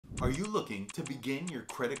Are you looking to begin your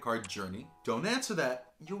credit card journey? Don't answer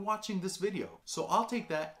that. You're watching this video, so I'll take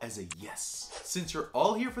that as a yes. Since you're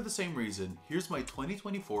all here for the same reason, here's my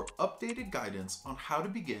 2024 updated guidance on how to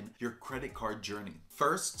begin your credit card journey.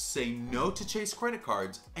 First, say no to Chase credit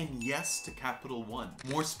cards and yes to Capital One.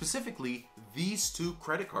 More specifically, these two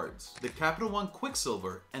credit cards, the Capital One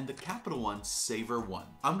Quicksilver and the Capital One Saver One.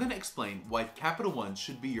 I'm gonna explain why Capital One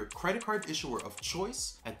should be your credit card issuer of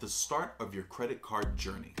choice at the start of your credit card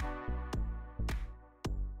journey.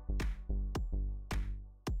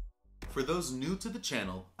 For those new to the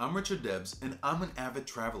channel, I'm Richard Debs and I'm an avid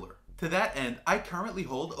traveler. To that end, I currently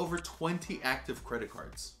hold over 20 active credit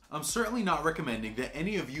cards. I'm certainly not recommending that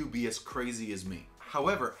any of you be as crazy as me.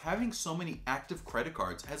 However, having so many active credit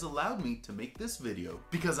cards has allowed me to make this video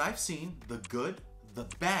because I've seen the good, the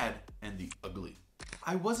bad, and the ugly.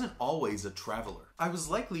 I wasn't always a traveler. I was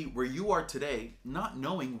likely where you are today, not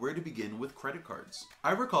knowing where to begin with credit cards.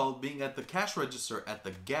 I recall being at the cash register at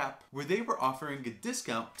the Gap where they were offering a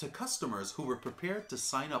discount to customers who were prepared to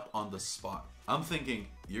sign up on the spot. I'm thinking,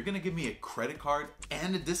 you're gonna give me a credit card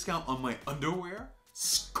and a discount on my underwear?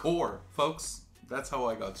 Score! Folks, that's how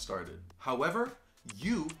I got started. However,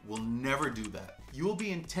 you will never do that. You will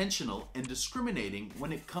be intentional and discriminating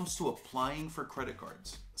when it comes to applying for credit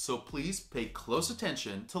cards. So please pay close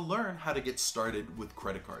attention to learn how to get started with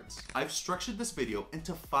credit cards. I've structured this video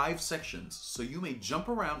into 5 sections so you may jump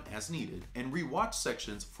around as needed and rewatch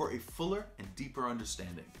sections for a fuller and deeper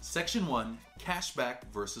understanding. Section 1, cashback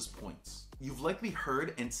versus points. You've likely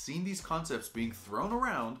heard and seen these concepts being thrown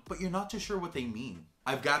around, but you're not too sure what they mean.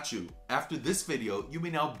 I've got you. After this video, you may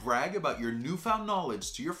now brag about your newfound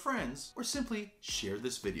knowledge to your friends or simply share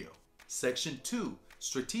this video. Section 2,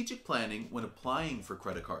 strategic planning when applying for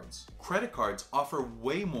credit cards. Credit cards offer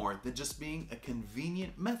way more than just being a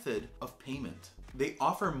convenient method of payment. They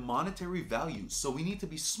offer monetary value, so we need to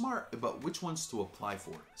be smart about which ones to apply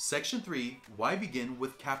for. Section 3, why begin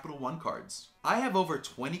with Capital One cards? I have over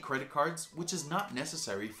 20 credit cards, which is not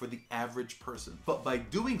necessary for the average person. But by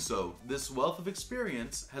doing so, this wealth of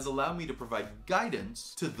experience has allowed me to provide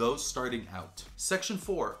guidance to those starting out. Section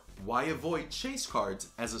 4, why avoid Chase cards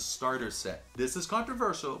as a starter set? This is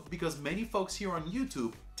controversial because many folks here on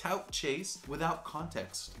YouTube tout Chase without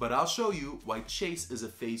context. But I'll show you why Chase is a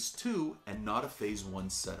phase 2 and not a phase 1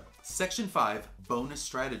 setup. Section 5, bonus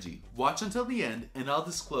strategy. Watch until the end and I'll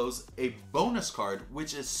disclose a bonus card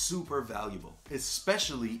which is super valuable,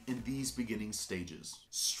 especially in these beginning stages.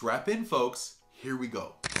 Strap in, folks. Here we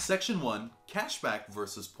go. Section 1, cashback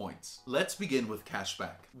versus points. Let's begin with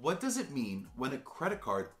cashback. What does it mean when a credit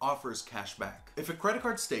card offers cashback? If a credit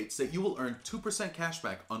card states that you will earn 2%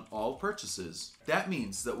 cashback on all purchases, that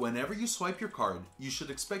means that whenever you swipe your card, you should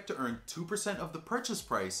expect to earn 2% of the purchase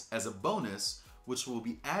price as a bonus, which will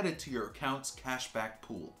be added to your account's cashback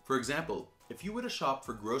pool. For example, if you were to shop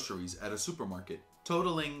for groceries at a supermarket,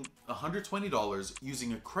 totaling $120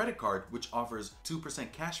 using a credit card which offers 2%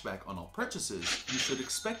 cashback on all purchases, you should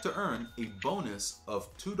expect to earn a bonus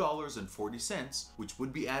of $2.40, which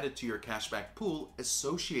would be added to your cashback pool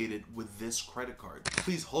associated with this credit card.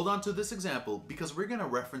 Please hold on to this example because we're going to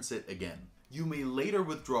reference it again. You may later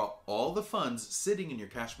withdraw all the funds sitting in your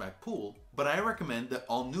cashback pool, but I recommend that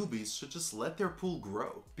all newbies should just let their pool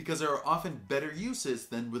grow because there are often better uses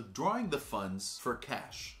than withdrawing the funds for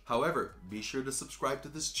cash. However, be sure to subscribe to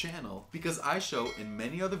this channel because I show in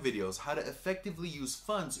many other videos how to effectively use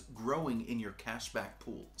funds growing in your cashback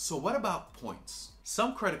pool. So what about points?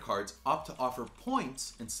 Some credit cards opt to offer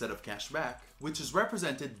points instead of cashback, which is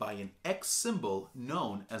represented by an X symbol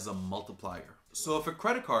known as a multiplier. So if a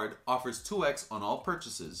credit card offers 2x on all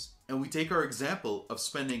purchases, and we take our example of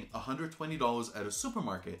spending $120 at a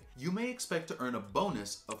supermarket, you may expect to earn a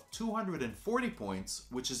bonus of 240 points,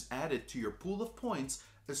 which is added to your pool of points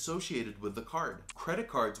associated with the card. Credit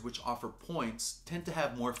cards which offer points tend to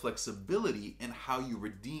have more flexibility in how you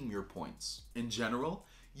redeem your points. In general,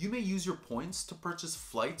 you may use your points to purchase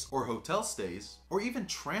flights or hotel stays, or even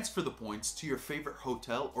transfer the points to your favorite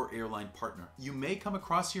hotel or airline partner. You may come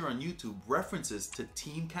across here on YouTube references to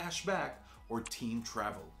Team Cashback or Team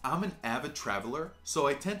Travel. I'm an avid traveler, so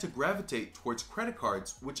I tend to gravitate towards credit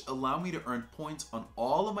cards which allow me to earn points on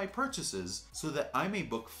all of my purchases so that I may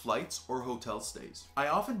book flights or hotel stays. I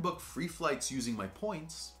often book free flights using my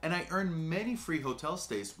points, and I earn many free hotel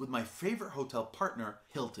stays with my favorite hotel partner,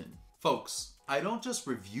 Hilton. Folks, I don't just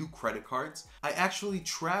review credit cards, I actually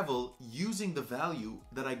travel using the value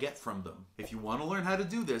that I get from them. If you want to learn how to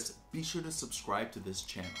do this, be sure to subscribe to this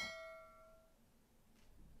channel.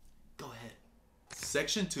 Go ahead.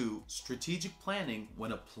 Section 2, strategic planning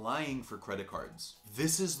when applying for credit cards.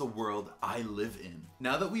 This is the world I live in.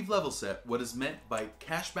 Now that we've level set what is meant by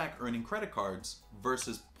cashback earning credit cards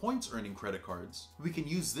versus points earning credit cards, we can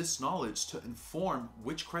use this knowledge to inform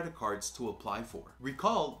which credit cards to apply for.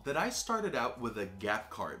 Recall that I started out with a Gap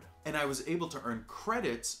card, and I was able to earn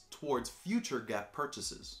credits towards future Gap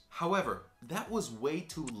purchases. However, that was way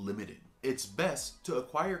too limited. It's best to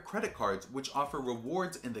acquire credit cards which offer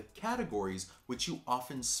rewards in the categories which you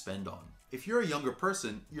often spend on. If you're a younger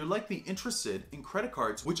person, you're likely interested in credit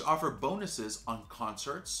cards which offer bonuses on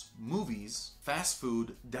concerts, movies, fast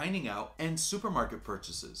food, dining out, and supermarket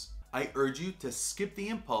purchases. I urge you to skip the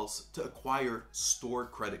impulse to acquire store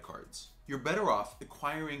credit cards. You're better off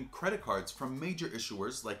acquiring credit cards from major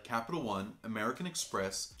issuers like Capital One, American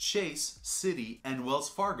Express, Chase, Citi, and Wells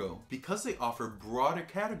Fargo because they offer broader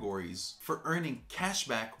categories for earning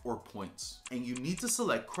cashback or points. And you need to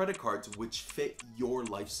select credit cards which fit your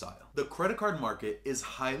lifestyle. The credit card market is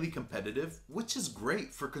highly competitive, which is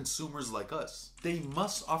great for consumers like us. They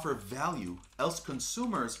must offer value, else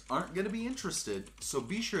consumers aren't going to be interested, so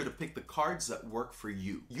be sure to pick the cards that work for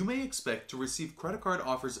you. You may expect to receive credit card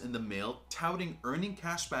offers in the mail touting earning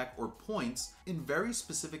cashback or points in very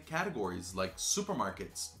specific categories like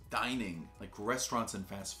supermarkets, dining, like restaurants and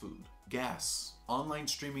fast food, gas, online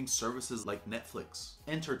streaming services like Netflix,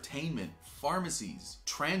 entertainment, pharmacies,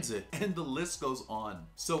 transit, and the list goes on.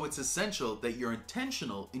 So it's essential that you're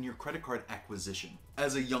intentional in your credit card acquisition.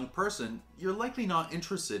 As a young person, you're likely not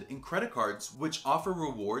interested in credit cards which offer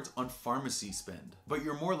rewards on pharmacy spend, but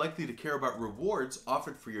you're more likely to care about rewards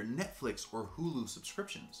offered for your Netflix or Hulu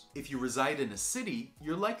subscriptions. If you reside in a city,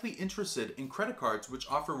 you're likely interested in credit cards which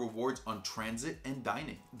offer rewards on transit and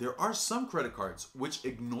dining. There are some credit cards which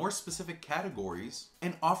ignore specific categories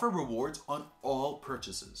and offer rewards on all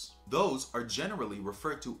purchases. Those are generally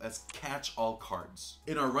referred to as catch-all cards.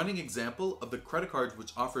 In our running example of the credit card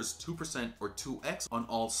which offers 2% or 2x on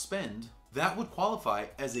all spend, that would qualify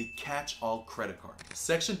as a catch-all credit card.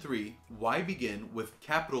 Section 3, why begin with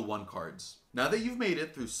Capital One cards? Now that you've made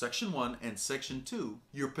it through Section 1 and Section 2,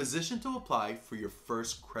 you're positioned to apply for your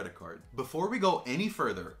first credit card. Before we go any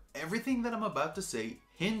further, everything that I'm about to say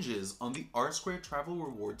hinges on the R-Squared Travel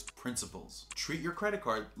Rewards principles. Treat your credit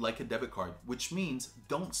card like a debit card, which means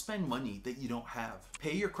don't spend money that you don't have.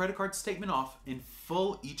 Pay your credit card statement off in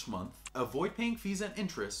full each month, avoid paying fees and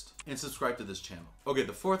interest, and subscribe to this channel. Okay,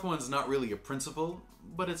 the fourth one's not really a principle,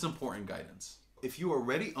 but it's important guidance. If you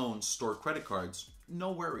already own store credit cards,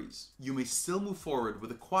 no worries. You may still move forward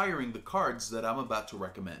with acquiring the cards that I'm about to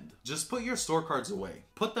recommend. Just put your store cards away.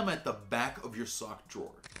 Put them at the back of your sock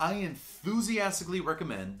drawer. I enthusiastically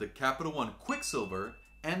recommend the Capital One Quicksilver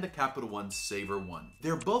and the Capital One Saver One.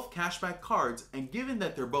 They're both cashback cards, and given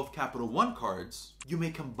that they're both Capital One cards, you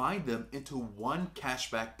may combine them into one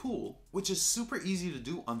cashback pool, which is super easy to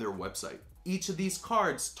do on their website. Each of these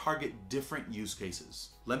cards target different use cases.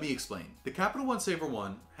 Let me explain. The Capital One Saver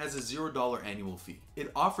One has a $0 annual fee.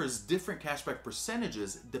 It offers different cashback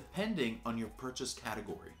percentages depending on your purchase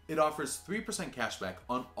category. It offers 3% cashback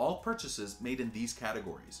on all purchases made in these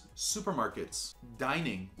categories: supermarkets,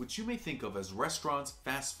 dining, which you may think of as restaurants,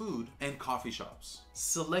 fast food, and coffee shops.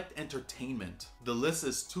 Select entertainment. The list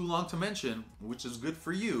is too long to mention, which is good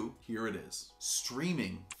for you. Here it is.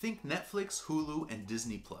 Streaming. Think Netflix, Hulu, and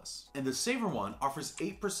Disney+. And the Saver One offers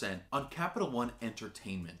 8% on Capital One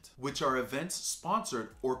Entertainment, which are events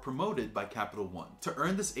sponsored or promoted by Capital One. To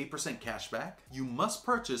earn this 8% cashback, you must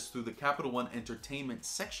purchase through the Capital One Entertainment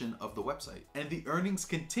section of the website. And the earnings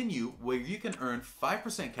continue where you can earn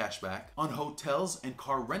 5% cashback on hotels and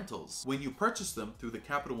car rentals when you purchase them through the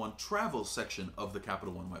Capital One Travel section of the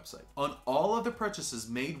Capital One website. On all other purchases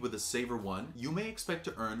made with the Saver One, you may expect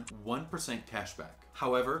to earn 1% cashback.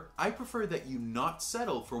 However, I prefer that you not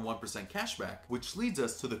settle for 1% cashback, which leads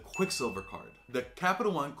us to the Quicksilver card. The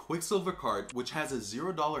Capital One Quicksilver card, which has a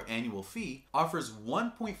 $0 annual fee, offers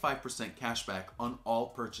 1.5% cashback on all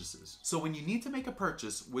purchases. So when you need to make a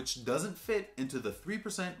purchase which doesn't fit into the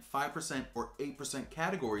 3%, 5%, or 8%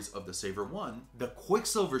 categories of the Saver One, the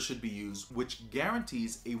Quicksilver should be used, which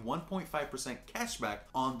guarantees a 1.5% cashback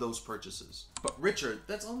on those purchases. But Richard,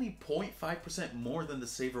 that's only 0.5% more than the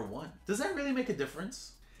Saver One. Does that really make a difference?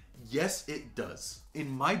 Yes, it does.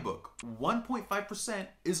 In my book, 1.5%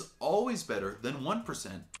 is always better than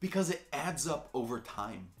 1% because it adds up over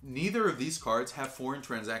time. Neither of these cards have foreign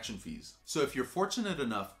transaction fees. So if you're fortunate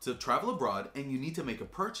enough to travel abroad and you need to make a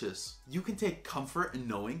purchase, you can take comfort in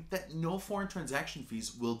knowing that no foreign transaction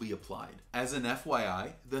fees will be applied. As an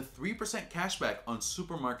FYI, the 3% cashback on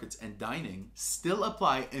supermarkets and dining still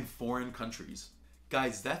apply in foreign countries.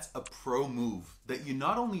 Guys, that's a pro move that you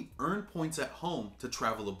not only earn points at home to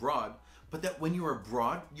travel abroad, but that when you're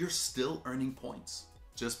abroad, you're still earning points.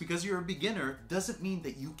 Just because you're a beginner doesn't mean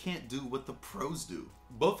that you can't do what the pros do.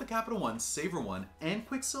 Both the Capital One, Saver One, and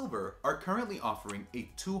Quicksilver are currently offering a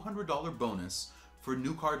 $200 bonus for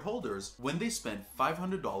new card holders when they spend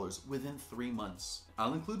 $500 within 3 months.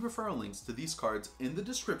 I'll include referral links to these cards in the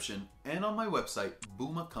description and on my website,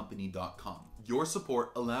 boomacompany.com. Your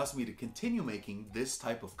support allows me to continue making this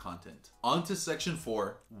type of content. On to section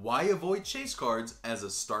 4, why avoid Chase cards as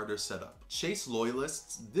a starter setup. Chase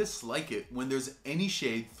loyalists dislike it when there's any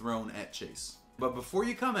shade thrown at Chase. But before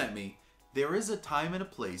you come at me, there is a time and a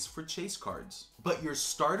place for Chase cards. But your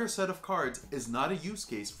starter set of cards is not a use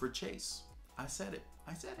case for Chase. I said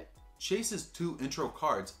it. Chase's 2 intro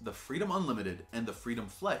cards, the Freedom Unlimited and the Freedom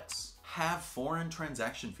Flex, have foreign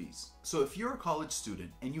transaction fees. So if you're a college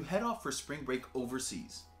student and you head off for spring break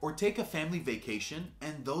overseas, or take a family vacation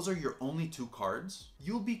and those are your only 2 cards,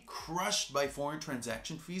 you'll be crushed by foreign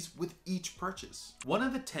transaction fees with each purchase. One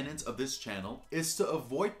of the tenets of this channel is to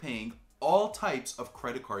avoid paying all types of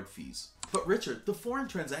credit card fees. But Richard, the foreign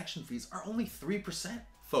transaction fees are only 3%.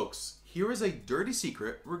 Folks, here is a dirty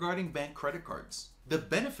secret regarding bank credit cards. The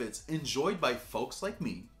benefits enjoyed by folks like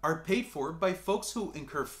me are paid for by folks who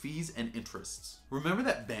incur fees and interests. Remember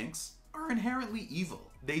that banks are inherently evil.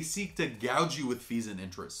 They seek to gouge you with fees and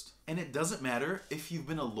interest. And it doesn't matter if you've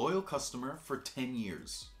been a loyal customer for 10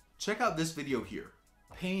 years. Check out this video here.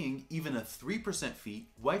 Paying even a 3% fee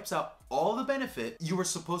wipes out all the benefit you were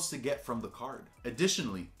supposed to get from the card.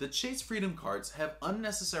 Additionally, the Chase Freedom cards have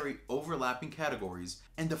unnecessary overlapping categories,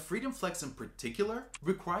 and the Freedom Flex in particular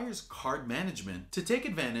requires card management to take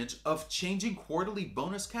advantage of changing quarterly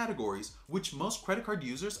bonus categories, which most credit card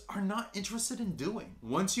users are not interested in doing.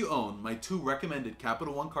 Once you own my 2 recommended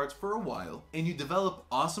Capital One cards for a while, and you develop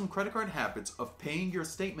awesome credit card habits of paying your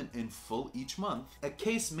statement in full each month, a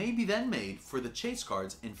case may be then made for the Chase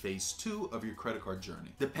cards in phase 2 of your credit card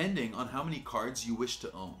journey, depending on how many cards you wish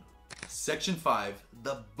to own. Section 5,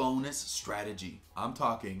 the bonus strategy. I'm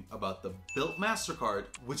talking about the Bilt MasterCard,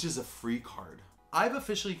 which is a free card. I've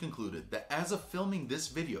officially concluded that as of filming this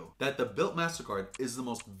video, that the Bilt MasterCard is the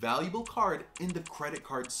most valuable card in the credit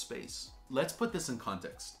card space. Let's put this in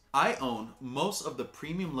context. I own most of the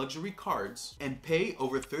premium luxury cards and pay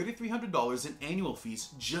over $3,300 in annual fees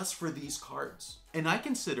just for these cards. And I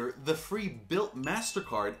consider the free Bilt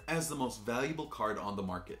MasterCard as the most valuable card on the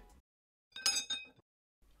market.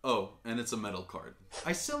 Oh, and it's a metal card.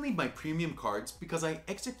 I still need my premium cards because I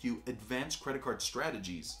execute advanced credit card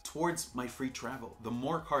strategies towards my free travel. The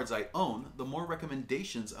more cards I own, the more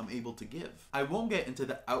recommendations I'm able to give. I won't get into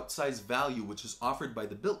the outsized value which is offered by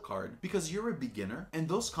the Bilt card because you're a beginner and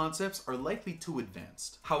those concepts are likely too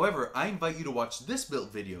advanced. However, I invite you to watch this Bilt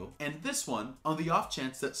video and this one on the off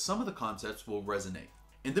chance that some of the concepts will resonate.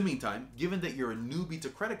 In the meantime, given that you're a newbie to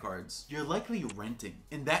credit cards, you're likely renting.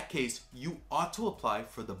 In that case, you ought to apply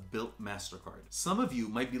for the Bilt MasterCard. Some of you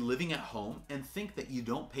might be living at home and think that you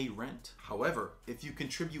don't pay rent. However, if you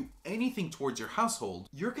contribute anything towards your household,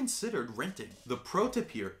 you're considered renting. The pro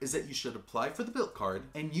tip here is that you should apply for the Bilt card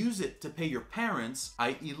and use it to pay your parents,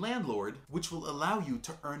 i.e. landlord, which will allow you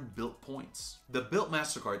to earn Bilt points. The Bilt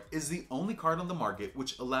MasterCard is the only card on the market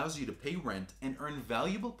which allows you to pay rent and earn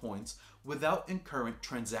valuable points without incurring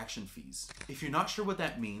transaction fees. If you're not sure what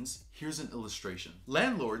that means, here's an illustration.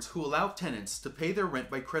 Landlords who allow tenants to pay their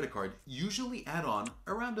rent by credit card usually add on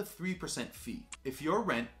around a 3% fee. If your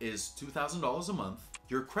rent is $2,000 a month,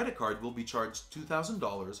 your credit card will be charged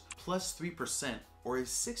 $2,000 plus 3% or a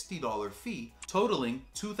 $60 fee, totaling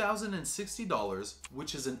 $2,060,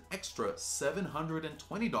 which is an extra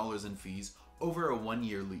 $720 in fees over a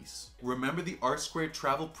 1-year lease. Remember the R-squared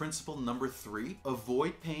travel principle number 3?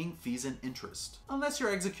 Avoid paying fees and interest, unless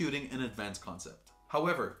you're executing an advanced concept.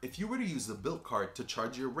 However, if you were to use the Bilt card to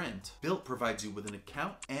charge your rent, Bilt provides you with an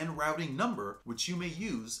account and routing number which you may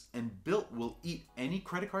use, and Bilt will eat any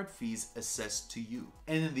credit card fees assessed to you.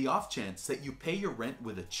 And in the off chance that you pay your rent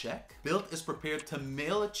with a check, Bilt is prepared to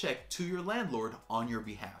mail a check to your landlord on your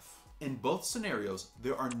behalf. In both scenarios,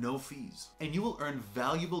 there are no fees, and you will earn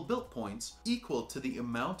valuable Bilt points equal to the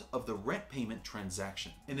amount of the rent payment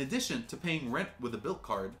transaction. In addition to paying rent with a Bilt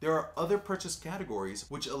card, there are other purchase categories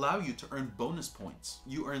which allow you to earn bonus points.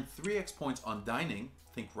 You earn 3x points on dining,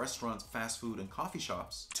 think restaurants, fast food, and coffee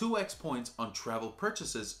shops, 2x points on travel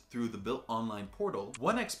purchases through the Bilt online portal,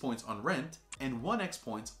 1x points on rent, and 1x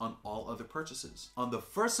points on all other purchases. On the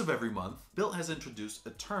first of every month, Bilt has introduced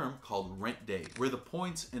a term called Rent Day, where the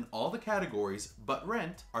points in all the categories but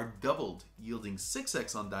rent are doubled, yielding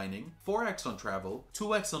 6x on dining, 4x on travel,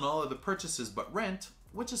 2x on all other purchases but rent,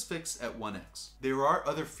 which is fixed at 1x. There are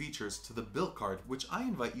other features to the Bilt card which I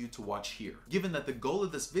invite you to watch here, given that the goal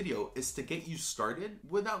of this video is to get you started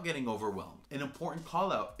without getting overwhelmed. An important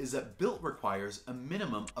call out is that Bilt requires a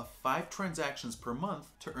minimum of 5 transactions per month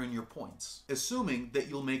to earn your points. Assuming that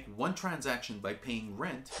you'll make 1 transaction by paying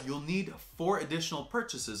rent, you'll need 4 additional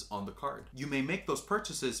purchases on the card. You may make those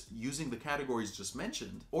purchases using the categories just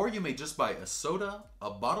mentioned, or you may just buy a soda, a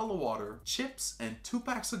bottle of water, chips, and 2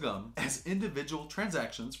 packs of gum as individual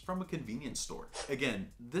transactions from a convenience store. Again,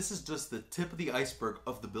 this is just the tip of the iceberg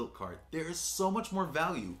of the Bilt card. There is so much more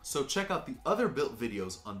value, so check out the other Bilt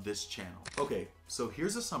videos on this channel. Okay, so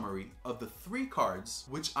here's a summary of the 3 cards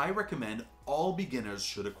which I recommend all beginners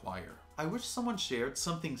should acquire. I wish someone shared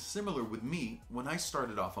something similar with me when I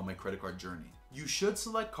started off on my credit card journey. You should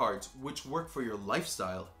select cards which work for your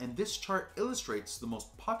lifestyle, and this chart illustrates the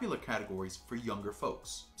most popular categories for younger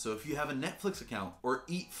folks. So if you have a Netflix account or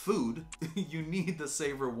eat food, you need the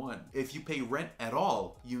Saver one. If you pay rent at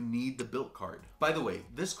all, you need the Bilt card. By the way,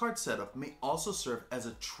 this card setup may also serve as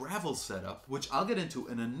a travel setup, which I'll get into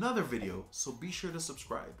in another video, so be sure to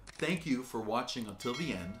subscribe. Thank you for watching until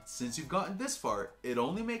the end. Since you've gotten this far, it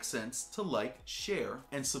only makes sense to like, share,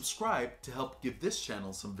 and subscribe to help give this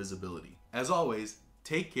channel some visibility. As always,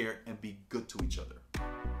 take care and be good to each other.